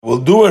We'll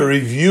do a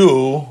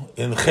review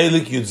in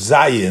Chelik Yud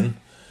Zayin.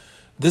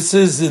 This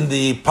is in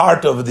the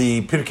part of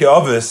the Pirkei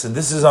Avos, and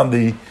this is on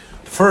the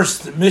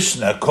first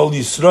Mishnah, Kol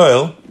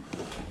Yisrael,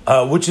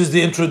 which is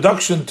the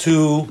introduction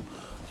to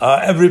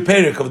every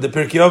Perek of the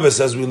Pirkei Avos,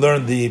 as we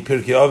learned the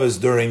Pirkei Avos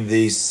during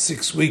the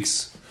 6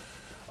 weeks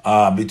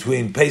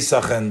between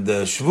Pesach and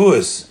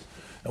Shavuos.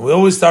 And we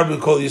always start with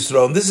Kol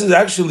Yisrael. And this is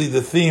actually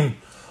the theme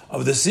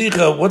of the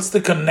Sikha. What's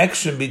the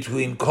connection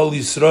between Kol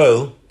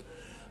Yisrael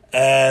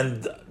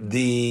and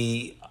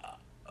the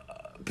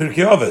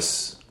Pirkei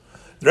Avos?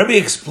 The Rebbe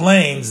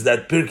explains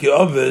that Pirkei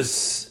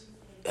Avos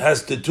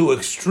has the two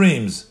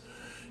extremes.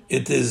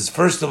 It is,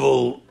 first of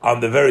all,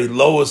 on the very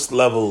lowest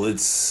level,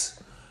 it's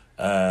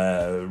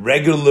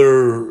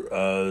regular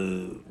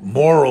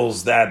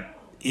morals that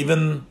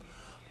even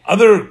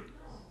other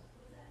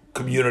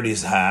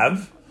communities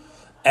have,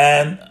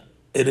 and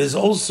it is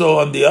also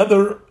on the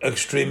other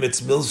extreme,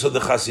 it's Milsa de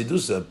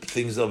Chasidusa,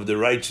 things of the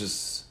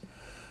righteous.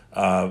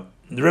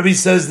 The Rebbe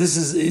says this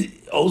is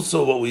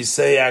also what we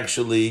say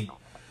actually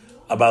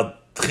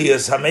about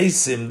Tchias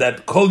HaMeisim,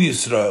 that Kol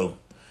Yisrael,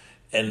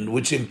 and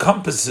which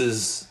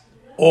encompasses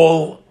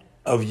all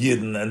of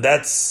Yidden, and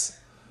that's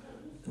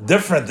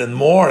different and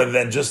more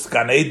than just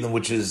Gan Eden,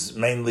 which is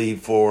mainly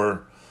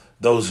for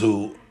those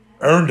who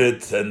earned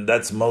it, and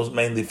that's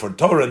mainly for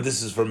Torah, and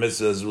this is for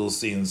Mitzvah, as we'll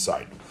see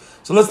inside.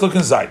 So let's look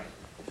inside.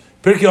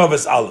 Pirkei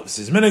Avos Aleph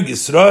says, Minhag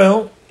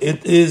Yisrael,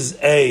 it is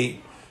a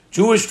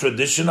Jewish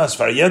tradition, as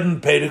far Yedin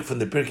Perek from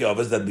the Pirkei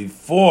Avos, that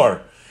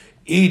before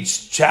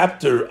each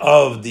chapter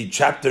of the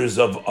chapters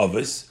of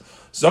Avos,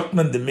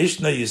 Zokman the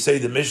Mishnah, you say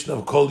the Mishnah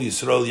of Kol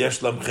Yisrael,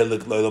 Yeshlam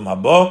Chelik Lo'olam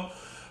Haba,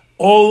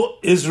 all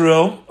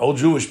Israel, all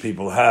Jewish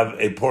people have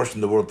a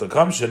portion of the world to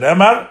come,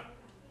 Shenemar,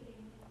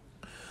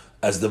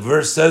 as the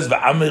verse says,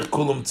 V'amir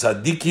kulum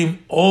tzadikim,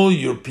 all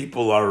your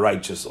people are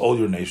righteous, all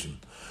your nation.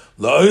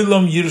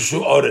 La'olam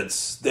yirshu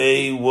oretz,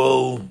 they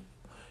will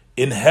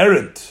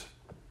inherit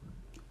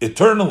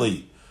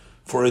eternally.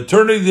 For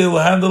eternity they will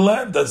have the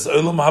land. That's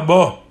olam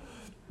haba.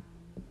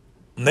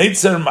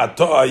 Neitzer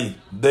matoi,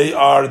 they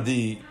are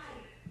the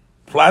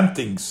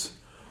plantings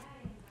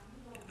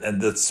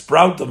and the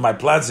sprout of my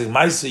planting.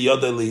 This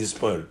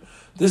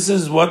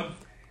is what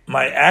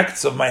my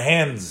acts of my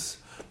hands,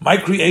 my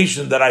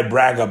creation that I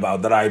brag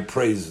about, that I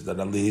praise, that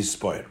Ali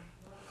Hispoir.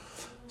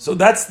 So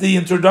that's the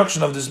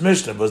introduction of this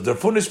Mishnah. Was der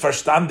Funish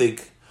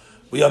verstandig,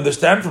 we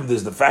understand from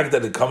this the fact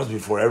that it comes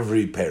before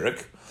every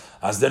Perek,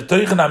 as der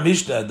Teuchen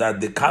Mishnah,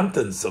 that the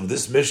contents of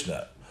this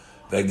Mishnah,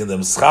 which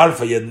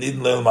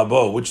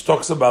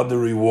talks about the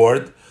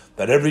reward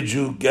that every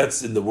Jew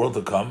gets in the world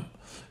to come,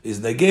 is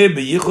negeh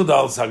beyichud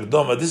al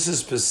sagdoma. This is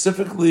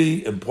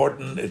specifically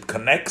important. It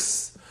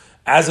connects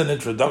as an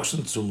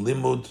introduction to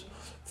limud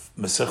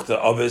Masechta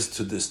Avos,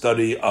 to the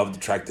study of the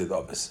tractate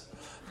Avos.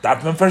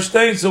 Darf man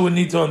verstehen, so we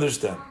need to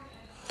understand.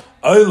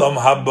 Olam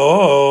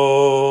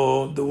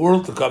habo, the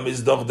world to come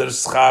is doch der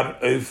schar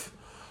auf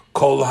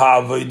kol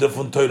ha'avodah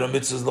von Torah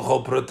mitzvahs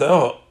l'chol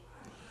proteo.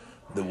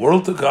 The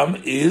world to come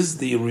is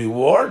the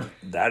reward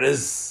that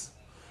is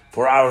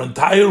for our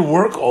entire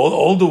work,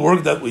 all the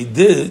work that we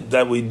do,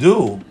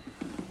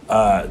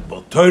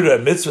 both Torah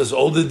and mitzvahs,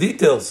 all the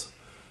details.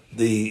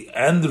 The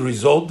end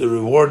result, the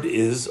reward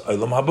is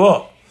olam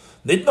haba.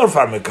 That's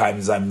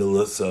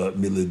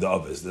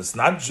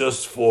not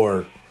just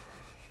for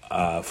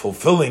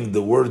fulfilling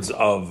the words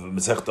of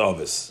Masechta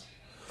Avos.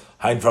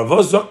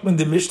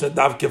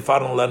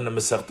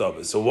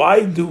 So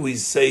why do we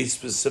say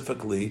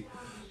specifically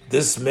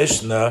this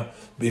Mishnah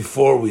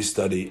before we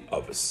study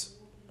Avos?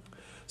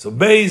 So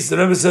Beis, the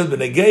Rebbe says,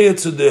 B'negeya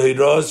to the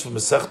Hiros from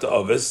Masechta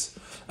Avos,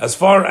 as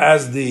far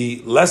as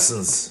the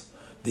lessons,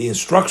 the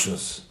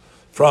instructions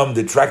from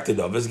the tractate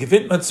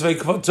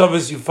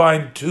Avos, you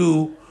find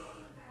two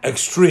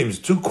extremes,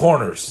 two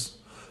corners.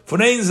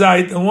 Von ein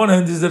Seite, on one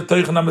hand, is der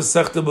Teuchen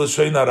HaMesechta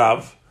B'Shein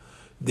Harav,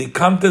 the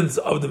contents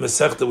of the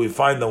Mesechta we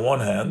find on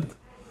one hand,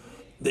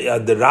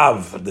 the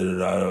Rav, the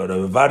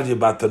Rav Varya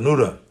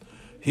Batanura,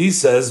 he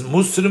says,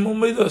 Musrim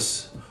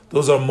Umidos,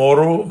 those are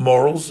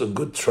morals and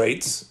good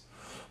traits,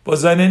 but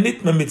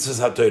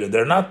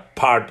they're not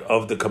part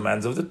of the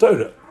commands of the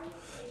Torah.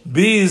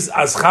 Biz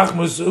as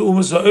Chachmus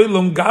Umas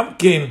Ha'olam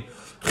Gamkein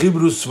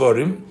Chibru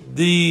Svarim,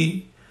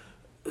 the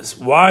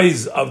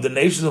wise of the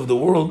nations of the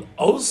world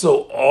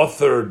also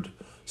authored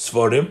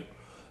Svarim.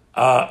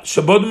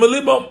 Shabod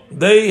Melibam,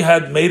 they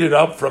had made it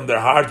up from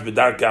their hearts,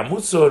 B'darkei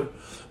Musar,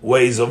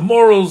 ways of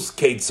morals,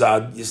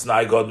 Keitzad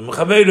Yisnai God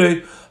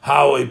Mechaverei,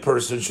 how a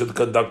person should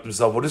conduct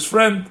himself with his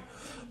friend.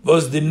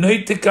 Was the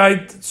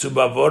Nötigkeit zu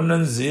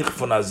bewahren sich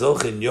von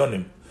solchen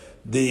Yonim,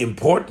 the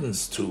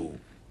importance to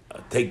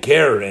take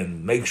care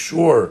and make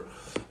sure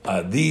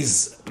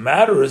these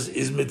matters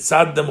is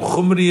mitzad dem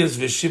chumriyas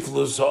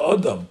v'shiflus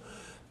ha'odam.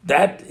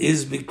 That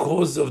is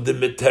because of the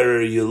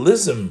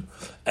materialism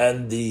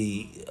and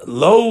the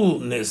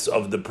lowness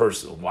of the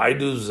person. Why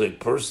does a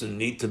person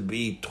need to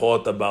be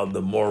taught about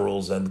the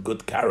morals and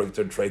good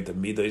character trait of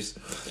midos?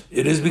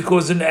 It is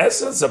because in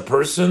essence a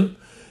person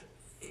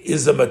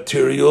is a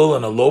material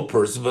and a low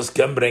person, was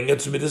can bring it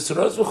to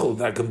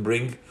that can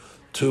bring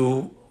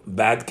to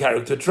bad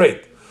character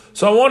trait.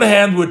 So on one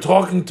hand, we're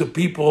talking to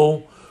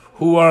people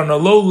who are on a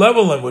low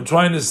level, and we're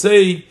trying to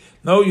say,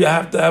 no, you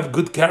have to have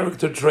good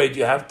character trait,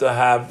 you have to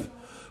have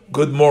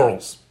good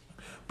morals.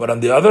 But on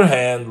the other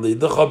hand,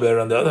 Zog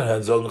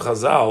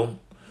Chazal,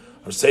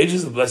 our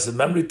sages of blessed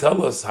memory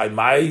tell us,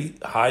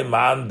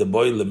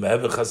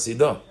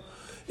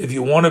 if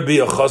you want to be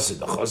a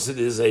chassid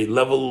is a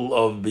level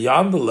of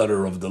beyond the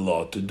letter of the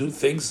law, to do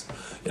things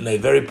in a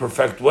very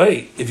perfect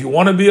way. If you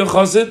want to be a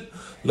chassid,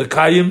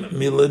 l'kayim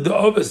milad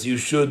ovis, you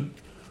should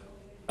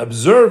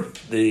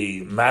observe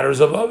the matters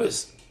of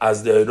ovis.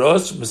 As the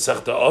Rosh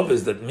Masechta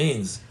Ovis, that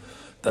means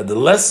that the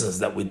lessons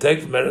that we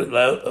take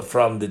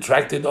from the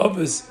tractate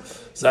Ovis,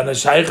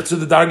 zanashayich to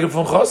the dargah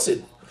from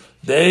chassid,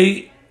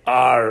 they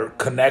are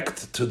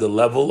connect to the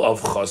level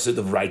of chassid,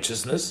 of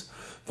righteousness.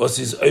 The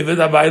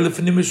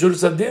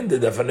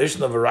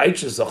definition of a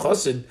righteous, a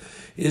chassid,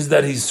 is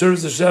that he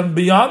serves Hashem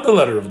beyond the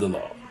letter of the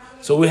law.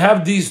 So we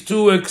have these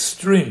two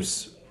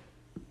extremes.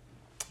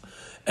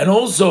 And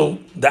also,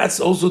 that's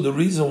also the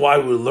reason why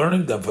we're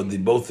learning them for the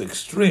both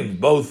extremes.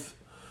 Both,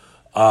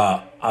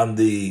 on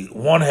the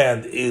one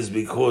hand, is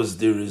because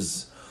there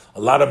is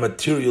a lot of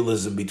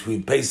materialism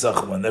between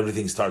Pesach, when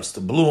everything starts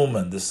to bloom,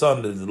 and the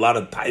sun, there's a lot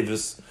of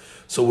taivus.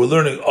 So we're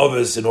learning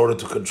Ovis in order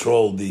to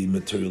control the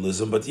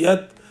materialism, but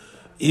yet,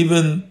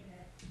 even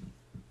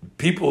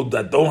people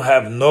that don't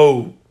have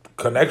no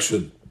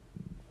connection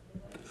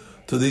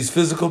to these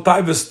physical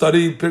taivus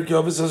study Pirkei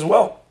Ovis as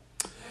well.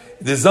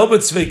 The Zelbet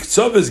Tzvei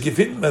Ktsovis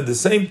gefinden, and the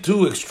same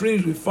two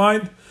extremes we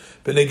find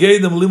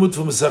Benegedem Limud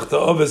from Masechta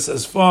Ovis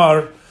as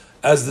far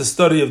as the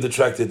study of the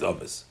tractate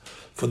Ovis.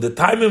 For the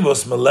timing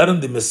was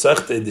Meleren the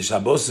Masechta in the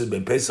Shabbos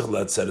ben Pesach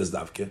Latzeres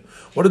Davke.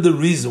 What are the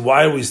reasons?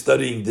 Why are we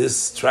studying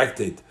this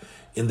tractate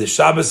in the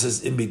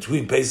Shabbos in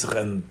between Pesach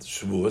and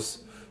Shavuos?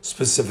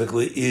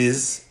 Specifically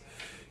is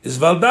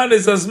Valdan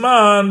is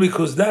Azman,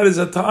 because that is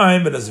a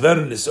time, and as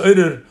Veren is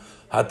Eurer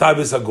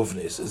Hatavis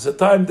Hagufnis. It's a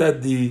time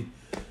that the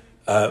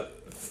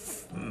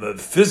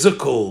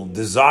physical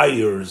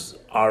desires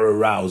are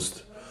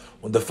aroused.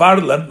 When the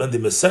Far lernt man the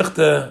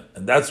Masechta,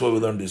 and that's why we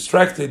learned this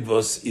tractate,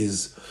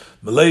 is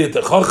Maleyet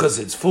Echachas,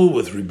 it's full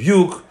with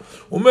rebuke.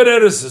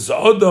 Umereres is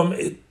Odom,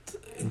 it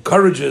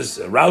encourages,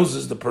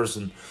 arouses the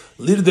person,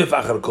 Lirdef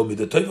Achar Kol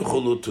Midat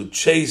Tovei, to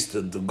chase,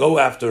 to go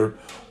after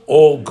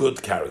all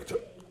good character.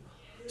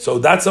 So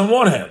that's on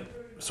one hand.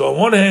 So on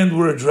one hand,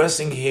 we're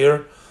addressing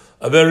here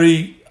a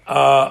very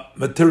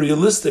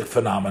materialistic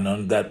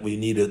phenomenon that we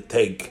need to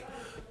take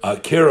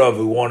care of.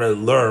 We want to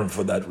learn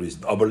for that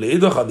reason. On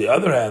the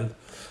other hand,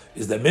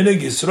 is that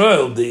Minig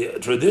Yisrael, the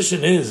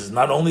tradition is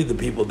not only the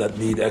people that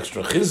need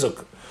extra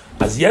chizuk,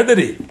 as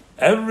Yederi,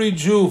 every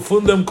Jew,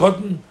 fundam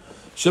kotten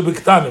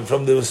shebiktanim,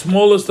 from the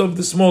smallest of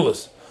the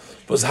smallest,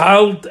 was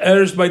halt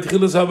erst by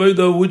Tchilas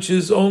Havodah, which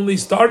is only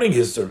starting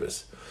his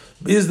service.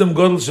 Bizdam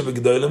Godel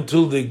Shebegdolim,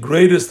 till the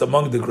greatest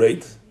among the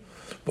great,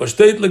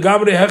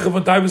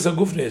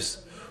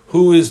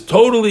 who is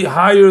totally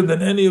higher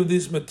than any of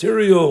these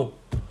material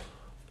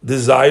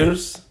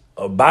desires,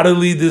 or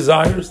bodily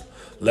desires.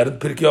 Let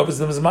it Pirkei Ovis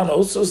Nizman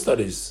also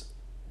studies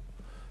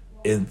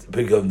in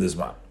Pirkei Ovis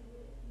Nizman.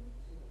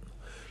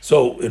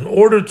 So, in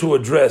order to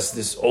address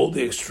this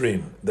the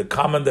extreme, the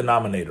common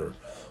denominator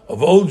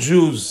of all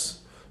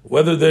Jews,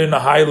 whether they're in a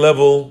high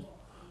level,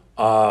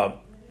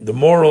 the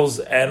morals,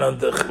 and on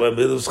the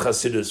Milus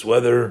Chasidus,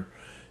 whether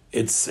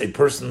it's a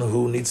person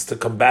who needs to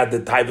combat the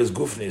Taivas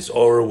Gufnis,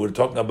 or we're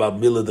talking about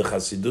Mila de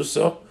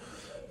Chasidusa,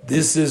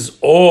 this is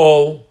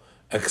all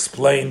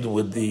explained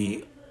with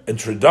the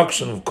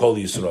introduction of Kol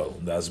Yisrael.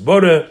 The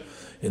Asbore,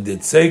 in the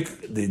Tzvei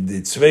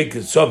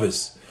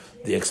Ktsovis,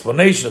 the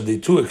explanation of the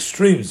two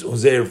extremes,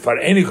 Unzeir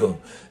Farenikum,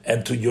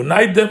 and to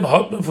unite them,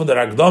 Hotman from the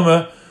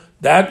Ragdome,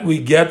 that we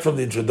get from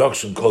the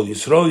introduction, Kol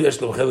Yisrael,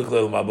 Yeshlem Chelik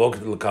Leil Mabok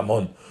Tel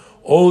Kamon.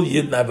 All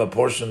Yidden have a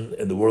portion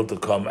in the world to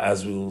come,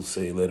 as we will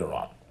say later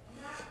on.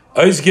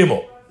 Eis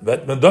Gimel,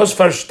 wird man das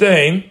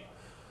verstehen,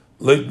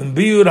 leit den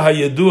Biur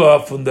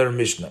HaYedua von der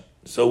Mishnah.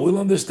 So we'll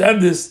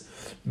understand this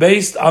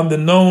based on the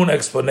known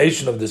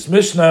explanation of this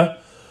Mishnah,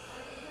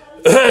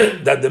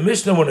 that the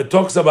Mishnah, when it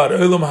talks about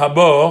Olam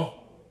Haba,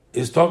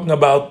 is talking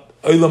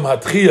about Olam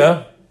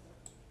HaTchiyah.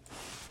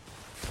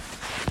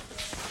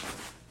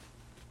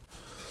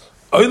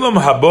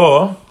 Olam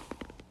Haba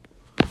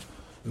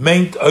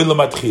meant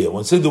Olam HaTchiyah.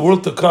 When it says the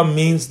world to come,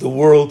 means the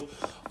world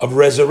of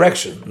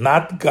resurrection,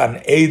 not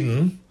Gan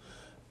Eden,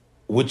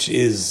 which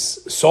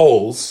is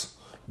souls,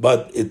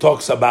 but it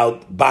talks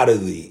about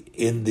bodily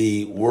in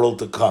the world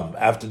to come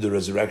after the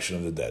resurrection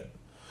of the dead.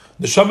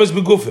 The Shabbos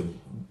begufim,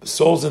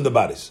 souls in the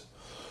bodies.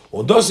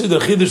 This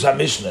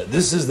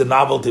is the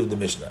novelty of the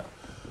Mishnah.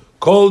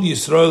 Kol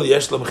Yisrael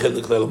Yeshlam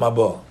Chelik Le'olam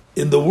Haba.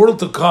 In the world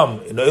to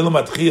come, in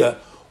Olam HaTchiyah,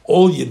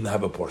 all Yidden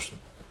have a portion.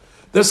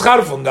 The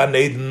schar from Gan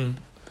Eden,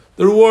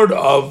 the reward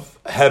of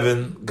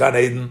heaven, Gan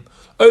Eden,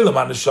 Olam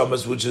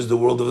HaNeshamas, which is the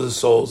world of the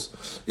souls,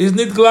 is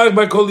nit glag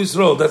by Kol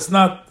Yisrael. That's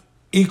not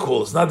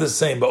equal. It's not the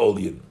same by all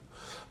Yidden.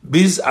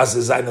 Bis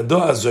as seine do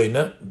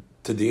azoine,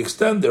 to the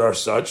extent there are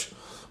such,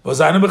 was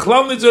seine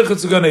bechlam nit zeh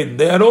zu Gan Eden.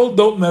 They all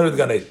don't merit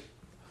Gan Eden.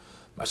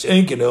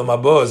 Mashenkin Olam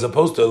Haba, as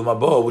opposed to Olam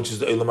Haba, which is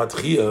the Olam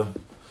Atchiyah,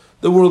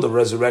 the world of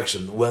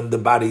resurrection, when the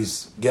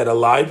bodies get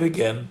alive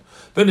again.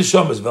 When the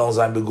Neshamas vel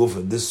zayin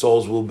begufen, these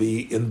souls will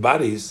be in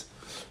bodies.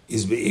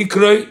 Is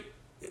be'ikroi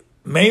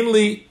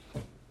mainly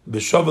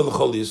b'shavel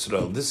chol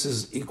Yisrael. This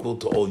is equal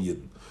to all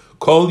Yidden.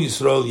 Kol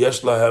Yisrael yesh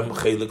lahem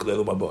chelik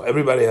le'olam haba.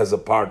 Everybody has a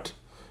part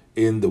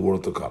in the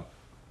world to come.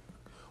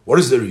 What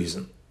is the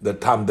reason? The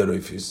tam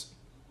derofis.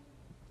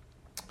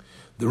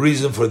 The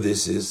reason for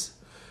this is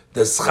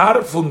the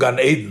schar from Gan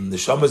Eden, the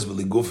shamas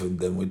b'ligufim.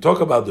 Then we talk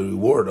about the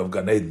reward of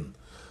Gan Eden,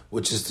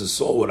 which is the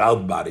soul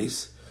without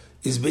bodies,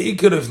 is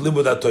beikar of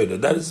limud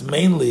HaTorah. That is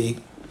mainly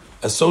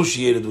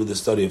associated with the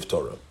study of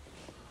Torah.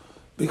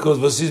 Because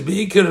was is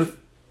beikar,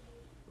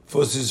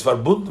 was is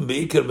verbunden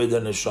beikar mit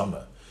der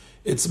neshama.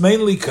 It's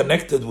mainly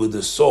connected with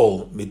the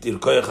soul, mit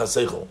irkoyach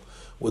haseichel,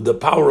 with the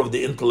power of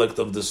the intellect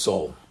of the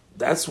soul.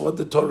 That's what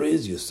the Torah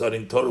is. You're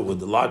studying Torah with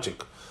the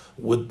logic,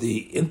 with the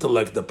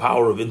intellect, the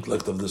power of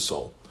intellect of the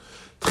soul.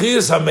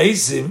 Tchias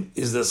HaMeisim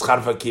is the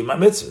schar v'kiyum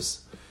HaMitzvahs.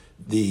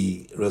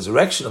 The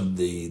resurrection of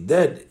the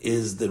dead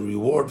is the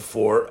reward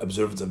for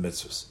observance of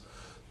mitzvahs.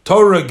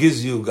 Torah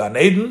gives you Gan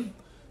Eden,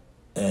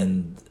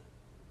 and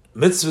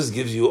mitzvahs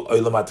gives you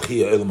Olam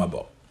Atchiyah, Olam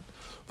Haba.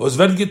 Was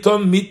wird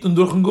getan mit und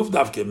durch den Guf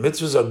davke.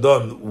 Mitzvahs are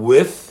done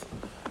with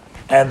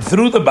and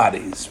through the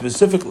body,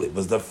 specifically.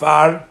 Was the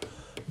far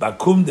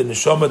bakum the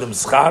neshama dem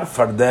schar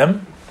for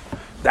them.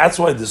 That's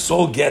why the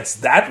soul gets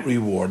that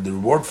reward, the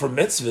reward for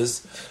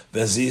mitzvahs,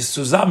 when sie ist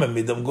zusammen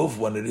mit dem Guf,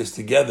 when it is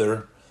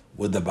together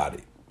with the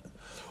body.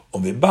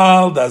 Und wie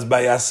bald das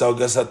bei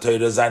Asogas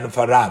HaTorah sein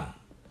voran.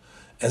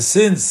 And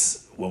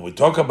since, when we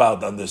talk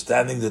about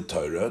understanding the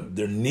Torah,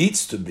 there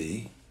needs to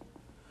be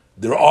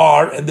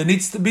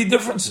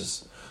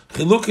differences.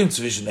 Chilukim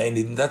zwischen ein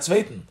Yid und der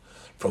Zweiten.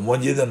 From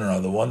one Yid and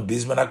another one,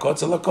 Bizman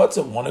HaKotze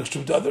LaKotze, one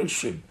extreme to other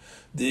extreme.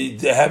 They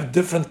have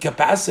different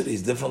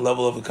capacities, different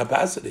level of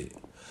capacity.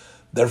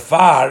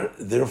 Therefore,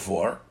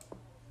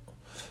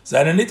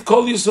 seine nicht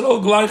kol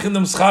Yisrael gleich in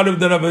dem Schar of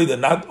der Avodah.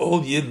 Not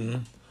all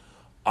Yidden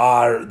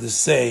are the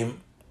same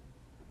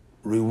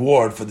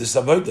reward for this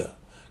avodah.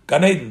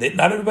 Gan Eden,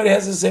 not everybody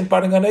has the same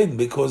part in Gan Eden,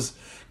 because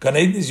Gan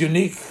Eden is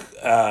unique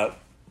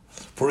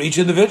for each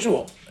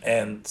individual,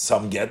 and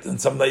some get, and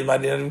some you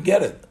might not even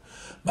get it.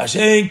 But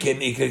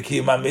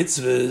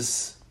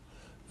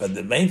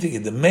the main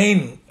thing, the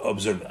main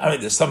observance, I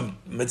mean, there's some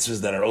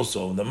mitzvahs that are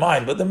also in the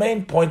mind, but the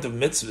main point of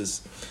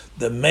mitzvahs,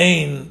 the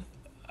main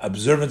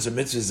observance of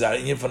mitzvahs are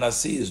in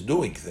Fanasi is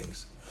doing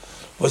things.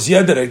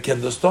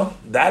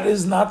 That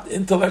is not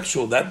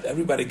intellectual. That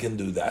everybody can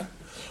do that.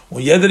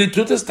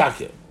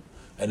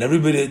 And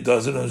everybody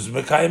does it.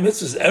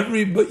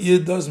 Everybody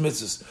does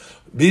mitzvahs.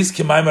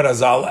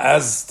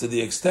 As to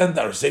the extent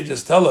our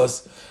sages tell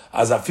us,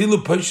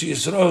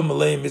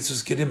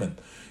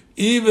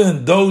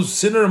 even those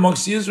sinners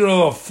amongst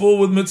Israel are full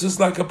with mitzvahs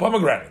like a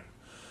pomegranate.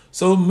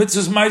 So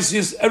mitzvahs,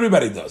 maisius,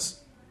 everybody does.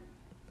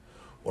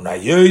 When I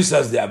use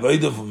as the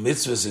avodah of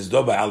mitzvahs is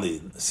do by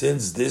Ali,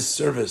 since this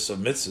service of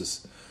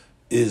mitzvahs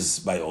is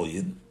by all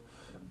Yidden,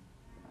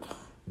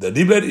 the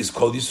Diber is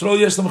called Yisrael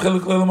Yeshem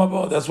Chelik Le'olam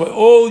Haba. That's why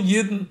all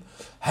Yidden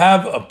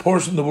have a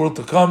portion of the world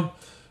to come,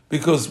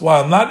 because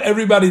while not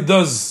everybody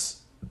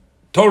does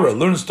Torah,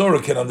 learns Torah,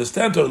 can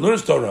understand Torah,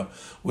 learns Torah,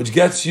 which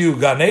gets you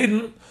Gan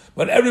Eden,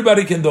 but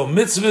everybody can do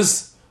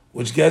mitzvahs,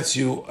 which gets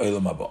you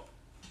Olam Haba.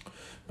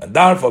 And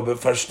therefore,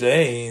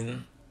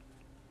 beverstehen,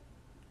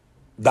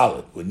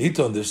 Dalet, we need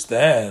to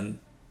understand.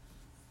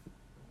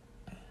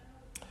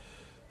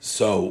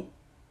 So,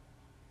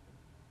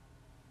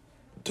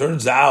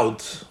 turns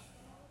out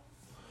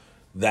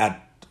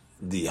that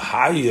the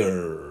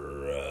higher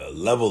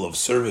level of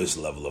service,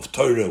 level of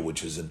Torah,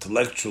 which is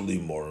intellectually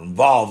more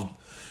involved,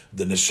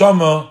 the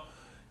neshama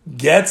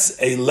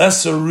gets a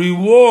lesser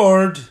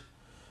reward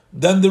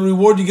than the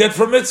reward you get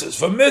for mitzvahs.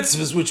 For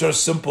mitzvahs, which are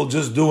simple,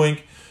 just doing,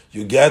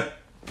 you get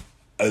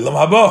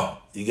Olam Haba,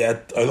 you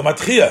get Olam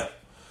Atchiyah.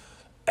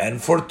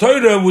 And for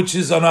Torah, which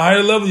is on a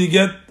higher level, you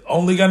get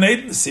only Gan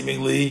Eden,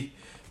 seemingly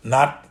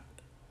not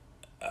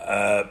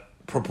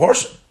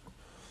proportion.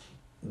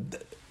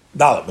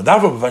 The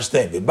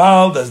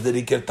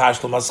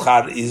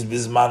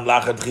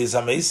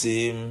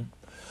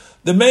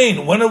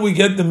main, when we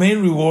get the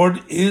main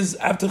reward is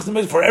after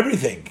Chizam for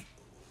everything.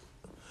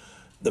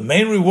 The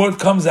main reward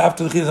comes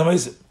after the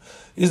Chizam.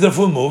 Is the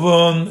full move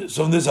on?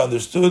 So this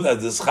understood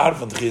as the schar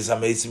from the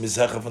Chizam is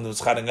hecher from the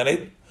schar in Gan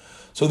Eden.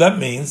 So that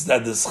means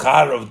that the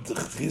schar of the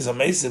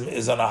Chizam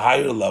is on a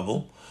higher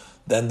level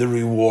than the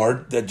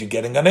reward that you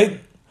get in Gan Eden.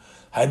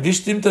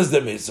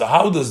 So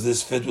how does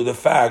this fit with the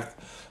fact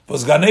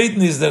that Gan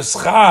Eden is the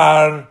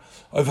schar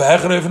of a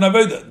hecher of an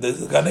avodah?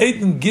 The Gan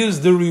Eden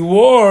gives the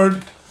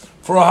reward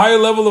for a higher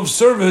level of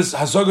service,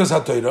 hasogas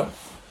haTorah,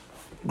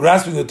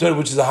 grasping the Torah,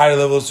 which is a higher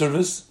level of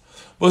service.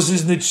 And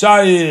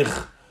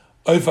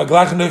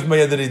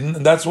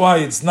that's why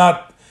it's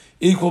not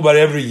equal by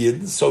every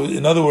Yid. So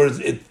in other words,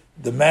 it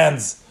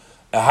demands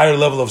a higher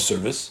level of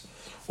service.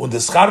 Und the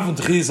schar von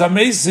Tchias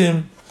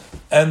HaMeisim,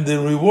 and the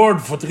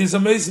reward for Tchias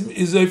HaMeisim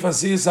is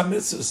Eifasiyas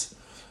HaMitzvahs.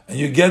 And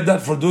you get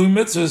that for doing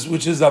mitzvahs,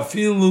 which is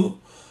afilu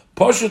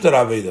poshuter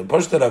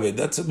aveda.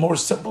 That's a more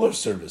simpler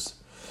service.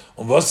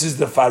 And was is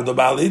the fardo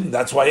ba'alid?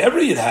 That's why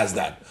every Yid has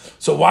that.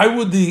 So why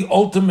would the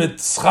ultimate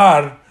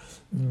schar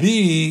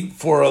be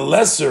for a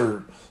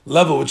lesser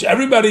level, which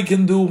everybody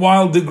can do,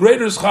 while the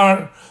greater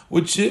schar,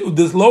 which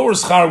this lower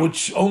schar,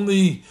 which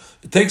only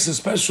takes a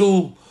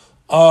special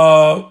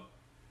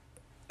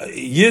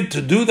Yid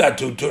to do that,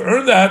 to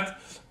earn that,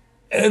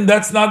 and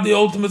that's not the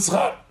ultimate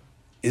schar?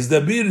 Is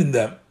the bir in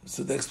them?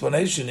 So the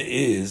explanation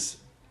is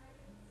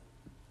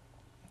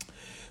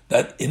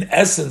that in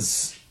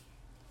essence,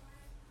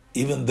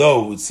 even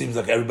though it seems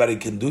like everybody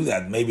can do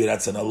that, maybe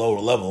that's on a lower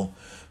level,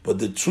 but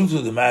the truth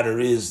of the matter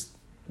is,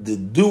 the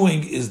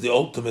doing is the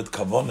ultimate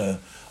kavanah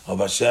of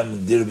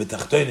Hashem dir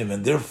b'tachtonim,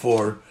 and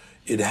therefore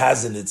it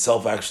has in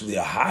itself actually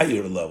a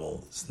higher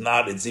level.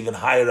 It's even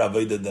higher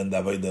avodah than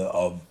the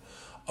avodah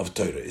of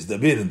Torah. Is the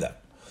bir in that?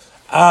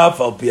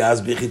 Although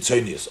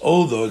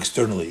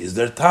externally, is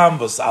there tam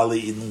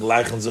vasali in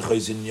gleichen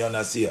zechois in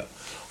yonasiya?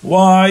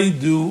 Why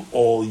do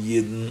all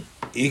Yidden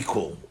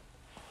equal?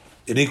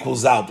 It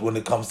equals out when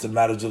it comes to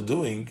matters of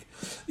doing.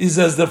 Is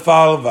as the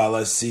fall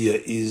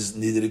valasiya is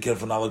nidriker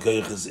from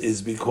alakoyches,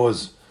 is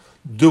because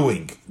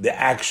doing, the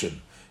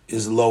action,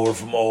 is lower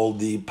from all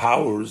the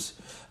powers.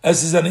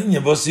 As is an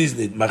inyan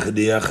vosiznit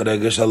machdiach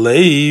regesh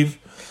aleiv.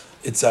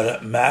 It's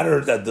a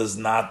matter that does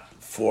not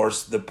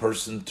force the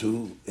person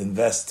to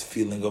invest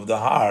feeling of the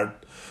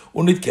heart.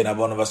 It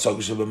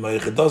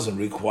doesn't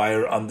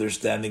require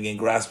understanding and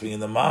grasping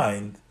in the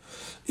mind.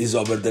 Is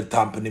over der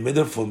tampani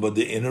miderfun, but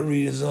the inner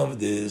reason of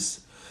this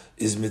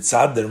is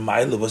mitzad der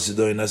ma'ila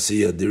v'sidoy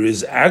nasiya. There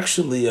is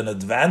actually an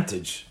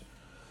advantage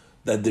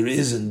that there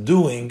is in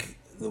doing,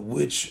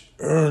 which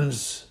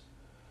earns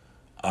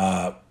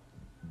olam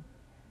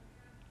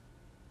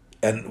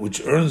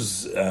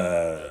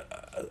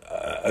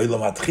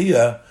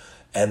atchiyah,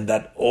 and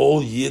that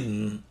all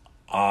Yidden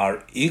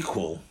are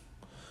equal.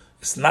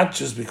 It's not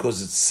just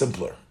because it's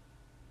simpler.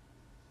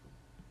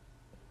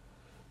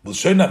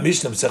 It's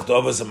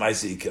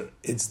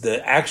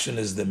the action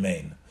is the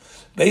main.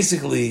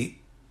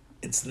 Basically,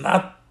 it's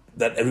not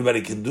that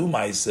everybody can do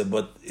Maisa,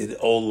 but it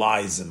all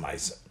lies in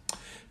Maisa.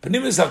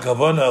 Penimis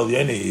HaKavana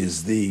Elyeni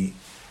is the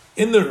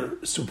inner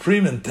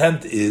supreme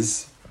intent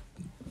is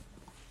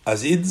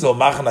as Id Zol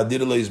Machan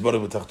Adir Lo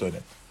Yisborach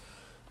B'Tachtonim.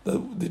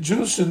 The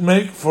Jews should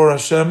make for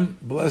Hashem,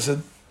 blessed,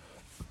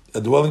 a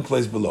dwelling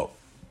place below.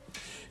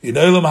 In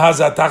this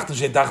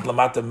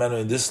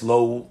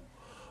low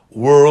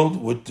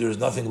world, which there is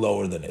nothing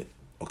lower than it.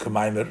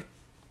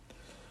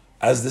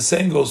 As the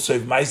saying goes, the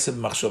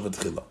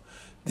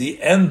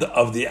end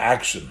of the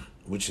action,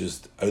 which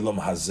is Olam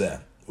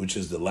Hazeh, which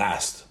is the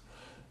last,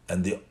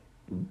 and the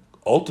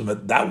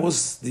ultimate, that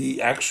was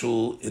the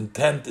actual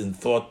intent and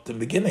thought in the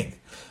beginning.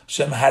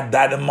 Hashem had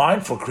that in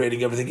mind for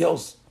creating everything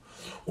else.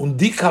 And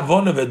this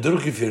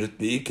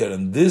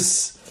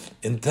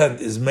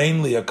intent is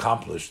mainly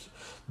accomplished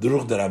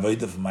through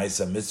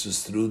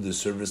the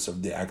service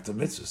of the act of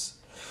mitzvahs.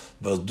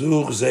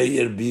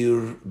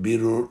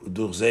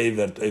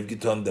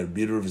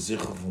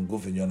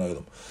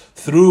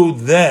 Through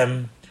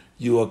them,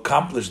 you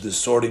accomplish the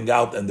sorting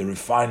out and the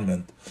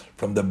refinement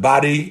from the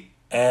body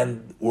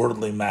and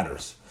worldly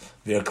matters.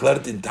 We are clear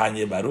in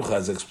Tanya. Baruch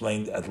has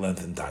explained at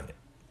length in Tanya.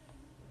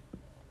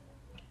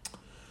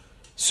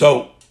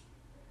 So,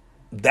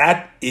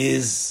 that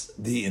is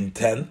the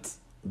intent.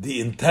 The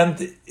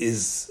intent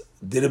is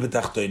dir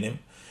b'tachtonim.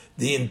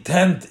 The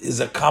intent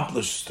is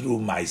accomplished through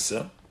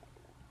Maisa.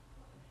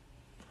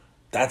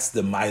 That's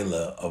the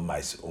Maila of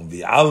Maisa.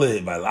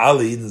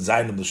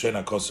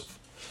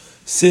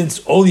 Since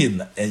all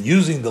Yidden, and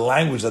using the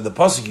language that the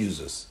Pasuk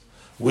uses,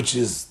 which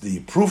is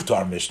the proof to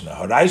our Mishnah,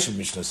 Haraysh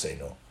Mishnah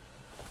Seinu,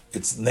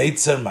 it's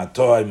Neitzer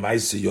Matoi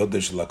Maisa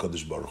Yodesh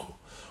LaKadosh Baruch Hu.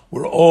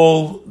 We're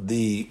all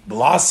the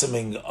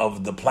blossoming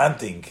of the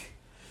planting,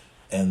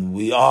 and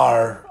we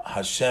are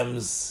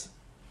Hashem's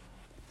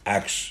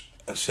act,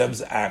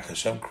 Hashem's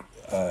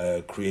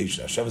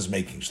creation, Hashem's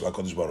making,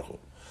 Shlakadosh Baruch Hu.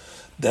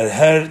 Der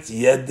Hert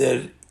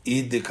jeder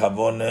ide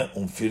kavone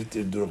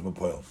firtir durch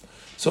bepoil.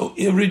 So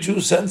every Jew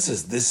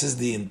senses this is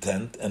the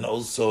intent and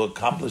also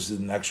accomplishes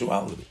it in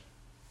actuality.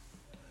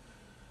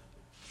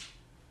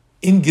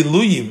 In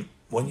Giluyim,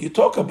 when you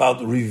talk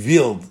about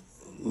revealed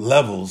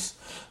levels,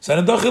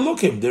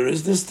 there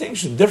is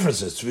distinction,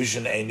 differences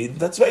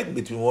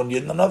between one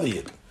Yid and another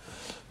Yid.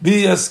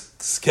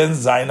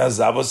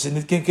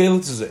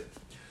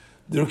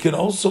 There can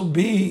also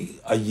be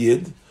a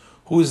Yid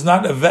who is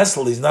not a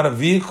vessel, he's not a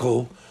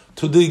vehicle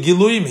to the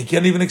Giluyim, he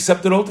can't even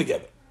accept it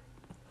altogether.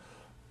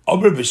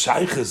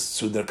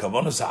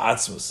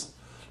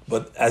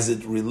 But as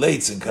it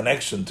relates in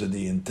connection to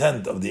the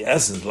intent of the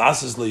essence,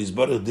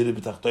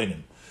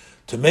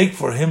 to make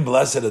for him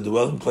blessed a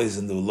dwelling place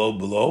in the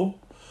below,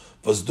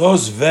 was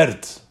das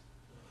Wert,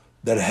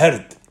 der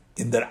Hert,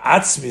 in der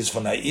Atzmis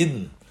von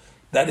Aiden,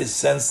 that is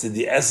sensed in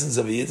the essence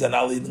of a Yid and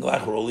all Yid and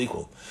Glach, we're all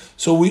equal.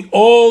 So we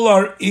all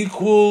are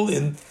equal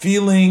in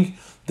feeling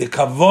the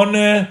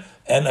kavaneh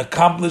and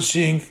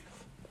accomplishing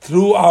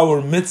through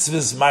our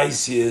mitzvahs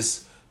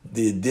ma'asiyos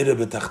the Dira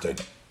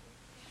B'Tachtonim.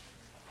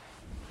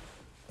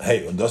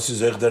 Hey, und das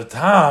ist euch der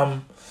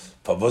Tam,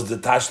 for was the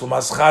Tashlum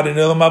Aschar in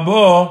Elam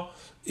Haba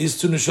is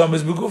to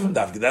Neshamas Begufim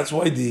Davki. That's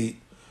why the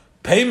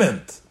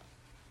payment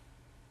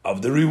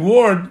of the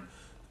reward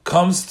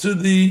comes to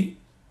the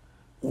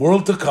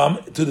world to come,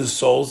 to the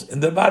souls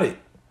in their body.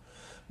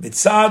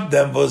 Mitzad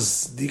them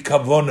was the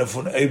Kavonah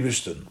von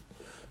Eibishton.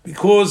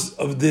 Because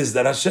of this,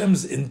 that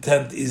Hashem's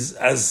intent is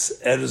as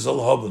Erzol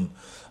Hoben,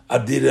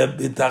 Adira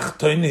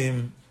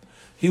B'Tachtonim,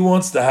 He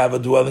wants to have a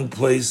dwelling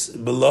place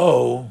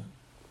below.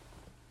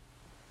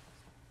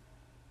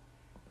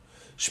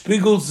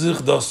 Spiegelt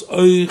sich das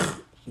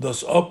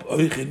ab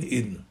euch in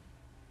Eden.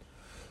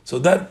 So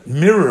that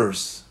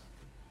mirrors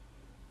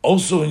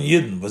also in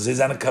Yidden, was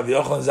is an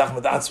kaviochel and zach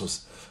mit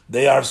Atzmus.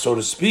 They are, so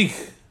to speak,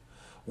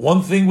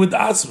 one thing with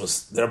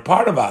Atzmus. They're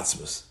part of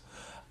Atzmus.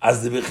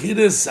 As the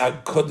Bechiris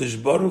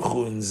HaKadosh Baruch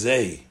Hu in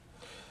Zeh,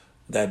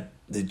 that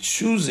the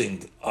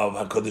choosing of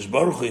HaKadosh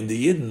Baruch Hu in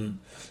the Yidden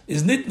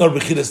is not nor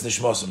Bechiris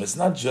Nishmosim. It's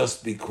not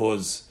just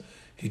because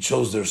He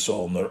chose their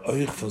soul, nor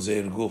Oich von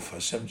Zeir Guf.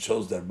 Hashem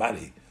chose their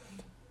body.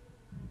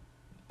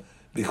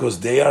 Because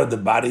they are the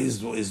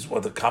bodies is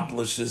what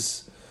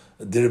accomplishes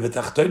Dir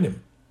B'Tachtonim.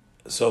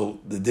 So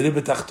the Dir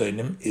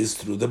B'Tachtonim is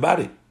through the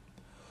body.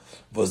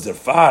 Was der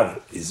Far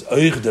is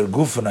Oich der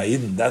Guf von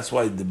Ayidin. That's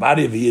why the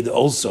body of Yid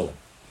also.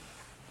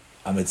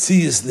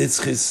 Ametzias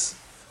Nitzchis.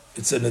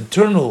 It's an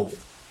eternal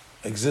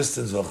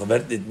existence of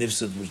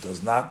which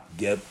does not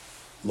get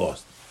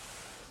lost.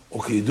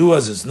 Okay, do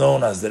as it's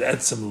known as the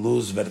Etzem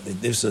Luz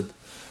Nifsut,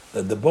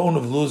 that the bone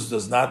of Luz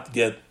does not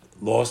get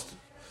lost.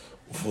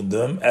 From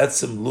them,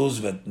 Etzem Luz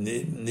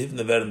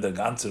Nivne werden der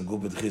ganze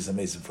Gubet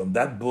Chisamesa. From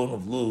that bone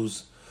of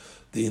Luz,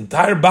 the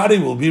entire body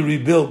will be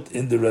rebuilt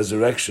in the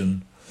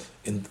resurrection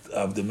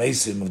of the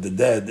Mesim, of the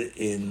dead,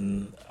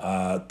 in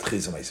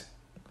Chisamesa.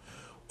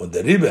 Und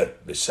der Riber,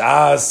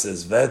 B'Shas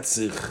es wird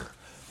sich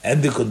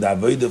endig und der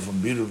Avoide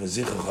von Biru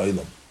v'Zicha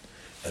Choylom.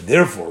 And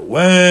therefore,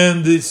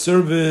 when the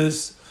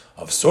service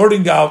of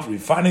sorting out,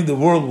 refining the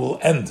world will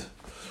end,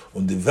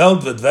 und die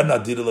Welt wird werden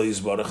Adirelo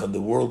Yisbarach, and the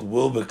world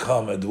will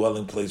become a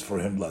dwelling place for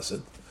Him,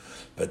 blessed.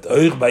 But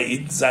euch bei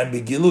Iden sein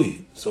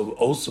begilui. So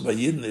also by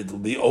Iden it will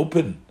be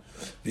open.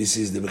 This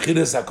is the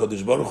Bechiras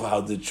HaKadosh Baruch Hu,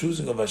 how the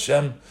choosing of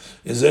Hashem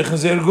is Euch and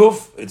Zeir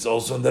Guf. It's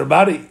also in their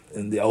body,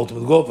 in the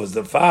ultimate Guf, as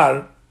the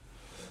Far,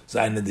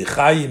 seine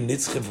Dichayim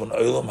Nitzchim von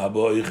Olam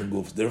Haba Euch and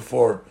Guf.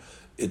 Therefore,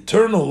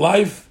 eternal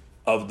life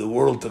of the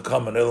world to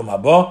come in Olam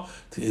Haba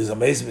is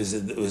amazing,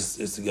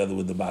 is together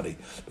with the body.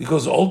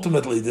 Because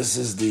ultimately this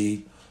is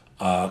the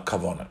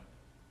Kavanah.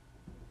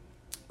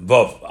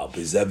 Vov, al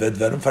pizeh wird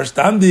werden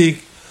verstandig,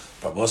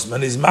 was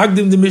man is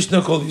magdim the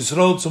Mishnah Kol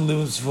Yisrael zum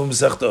Leben von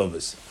Masechta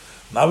Ovis.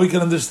 Now we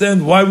can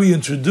understand why we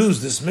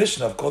introduced this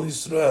Mishnah of Kol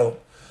Yisrael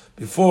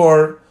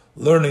before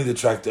learning the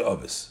Tractate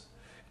Ovis.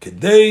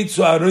 Kedei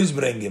zu arois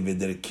bringen with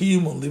der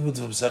Kiyum und Limud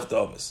von Masechta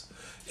Ovis.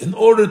 In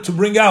order to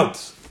bring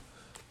out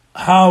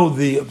how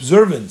the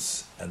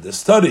observance and the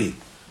study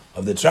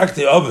of the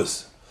Tractate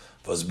Ovis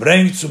was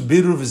bringt zum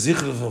Birur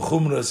v'Zichur von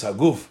Chumras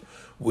Haguf,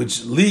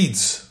 which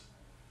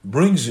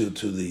brings you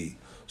to the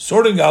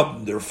sorting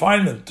out, the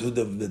refinement, to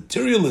the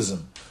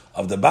materialism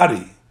of the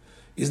body,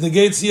 is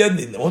negates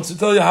Yedin. It wants to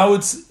tell you how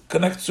it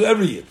connects to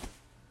every Yid.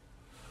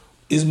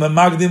 Is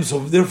Memagdim, so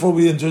therefore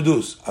we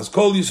introduce, as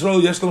Kol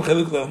Yisrael Yeshlam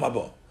Chelik Le'Olam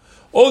Haba.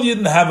 All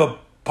Yidden have a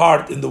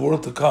part in the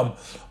world to come.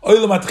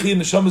 Olam Atchi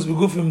Neshamas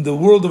Begufim, the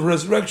world of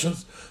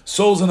resurrections,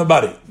 souls and a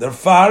body. They're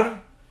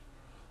far.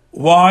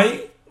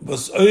 Why?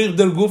 Was Oich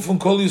der Guf von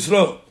Kol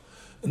Yisrael.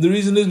 And the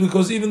reason is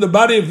because even the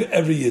body of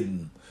every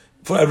Yid,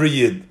 for every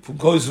Yid, from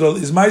Kol Yisrael,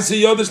 is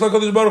Maaseh Yodesh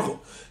LaKadosh Baruch Hu.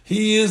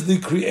 He is the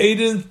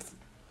created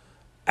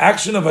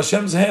action of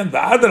Hashem's hand,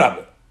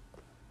 V'adrabah.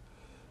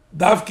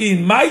 Davki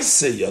in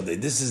Maaseh Yodesh,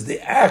 this is the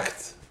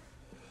act,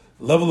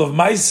 level of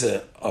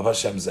Maaseh of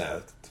Hashem's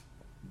act.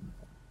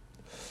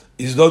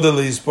 Is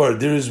Dodele Yispar,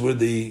 there is where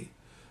the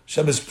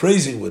Hashem is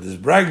praising with, is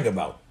bragging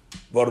about.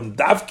 Varum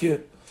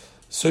Davki,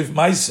 Soif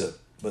Maaseh,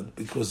 but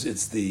because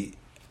it's the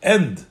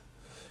end,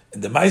 in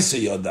the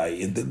Maaseh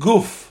Yodai, in the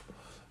Guf,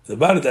 the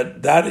body,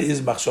 that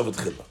is Machshavat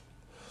Chila.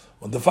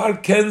 Und der Far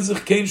kennt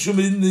sich kein Shum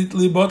in the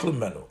Libotlim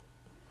Menu.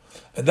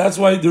 And that's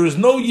why there is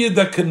no Yid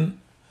that can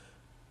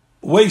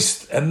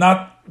waste and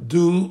not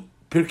do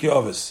Pirkei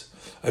Avos.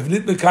 I've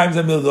nit mekayim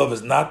the middle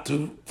of not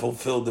to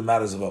fulfill the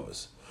matters of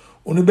Avos.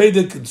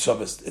 Unibedek and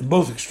Shabbos, in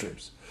both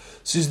extremes.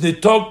 Since they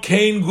talk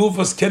Kain Guf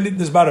as Kenit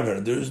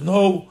Nisbaraver, there is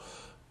no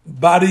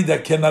body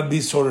that cannot be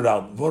sorted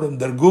out. Vorum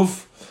der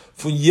Guf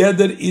von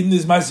jeder in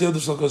is Maaseh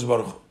Yodesh LaKadosh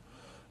Baruch Hu.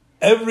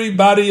 Every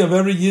body of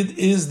every Yid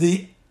is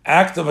the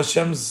act of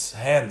Hashem's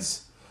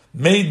hands,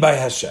 made by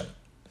Hashem.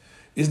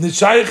 Is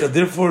Nishaycha,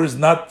 therefore is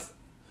not,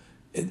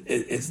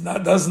 it's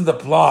not, doesn't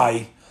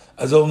apply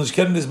as only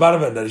Nishken is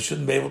Baravan, that he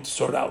shouldn't be able to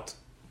sort out.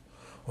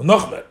 Und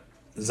noch mehr,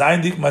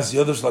 Zayin dik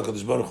Maaseh Yodesh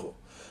LaKadosh Baruch Hu.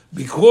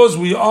 because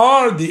we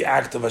are the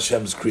act of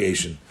Hashem's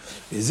creation.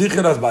 Is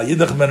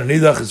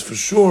for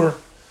sure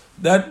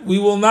that we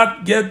will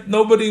not get,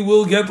 nobody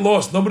will get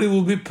lost, nobody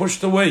will be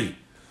pushed away.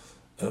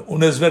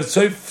 And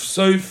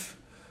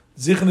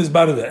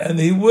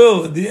he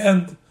will, at the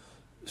end,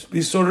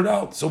 be sorted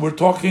out. So we're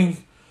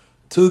talking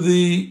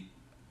to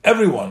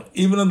everyone,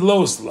 even at the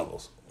lowest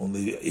levels.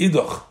 Only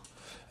idoch.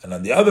 And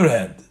on the other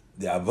hand,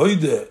 the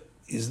avoide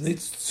is not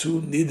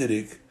too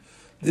niedrig.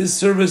 This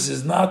service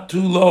is not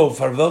too low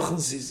for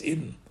welchens is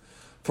in.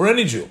 For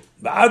any Jew.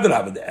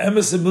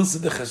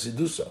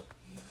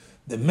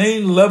 The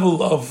main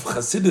level of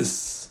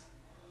Chassidus,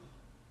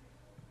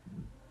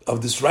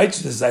 of this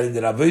righteousness that in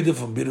the avoide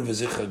from Biru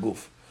V'Zichra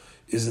Guf,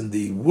 is in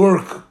the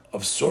work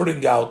of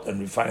sorting out and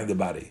refining the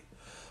body.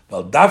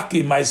 Well,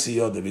 Dafki Maisi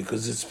Yoda,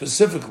 because it's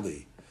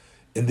specifically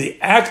in the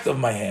act of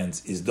my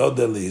hands, is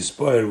Dodeli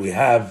Hispoyer, we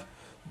have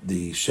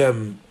the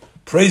Shem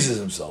praises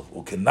himself.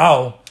 Okay,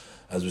 now,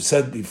 as we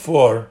said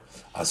before,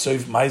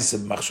 Asoif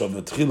Maisem Machshav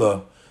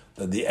Tchila,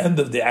 that the end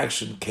of the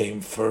action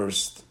came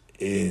first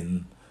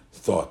in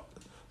thought.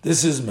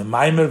 This is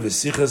Memaimer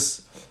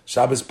V'Sichas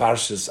Shabbos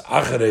Parshas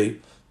Acharei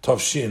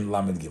Tovshin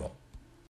Lamed Gimel.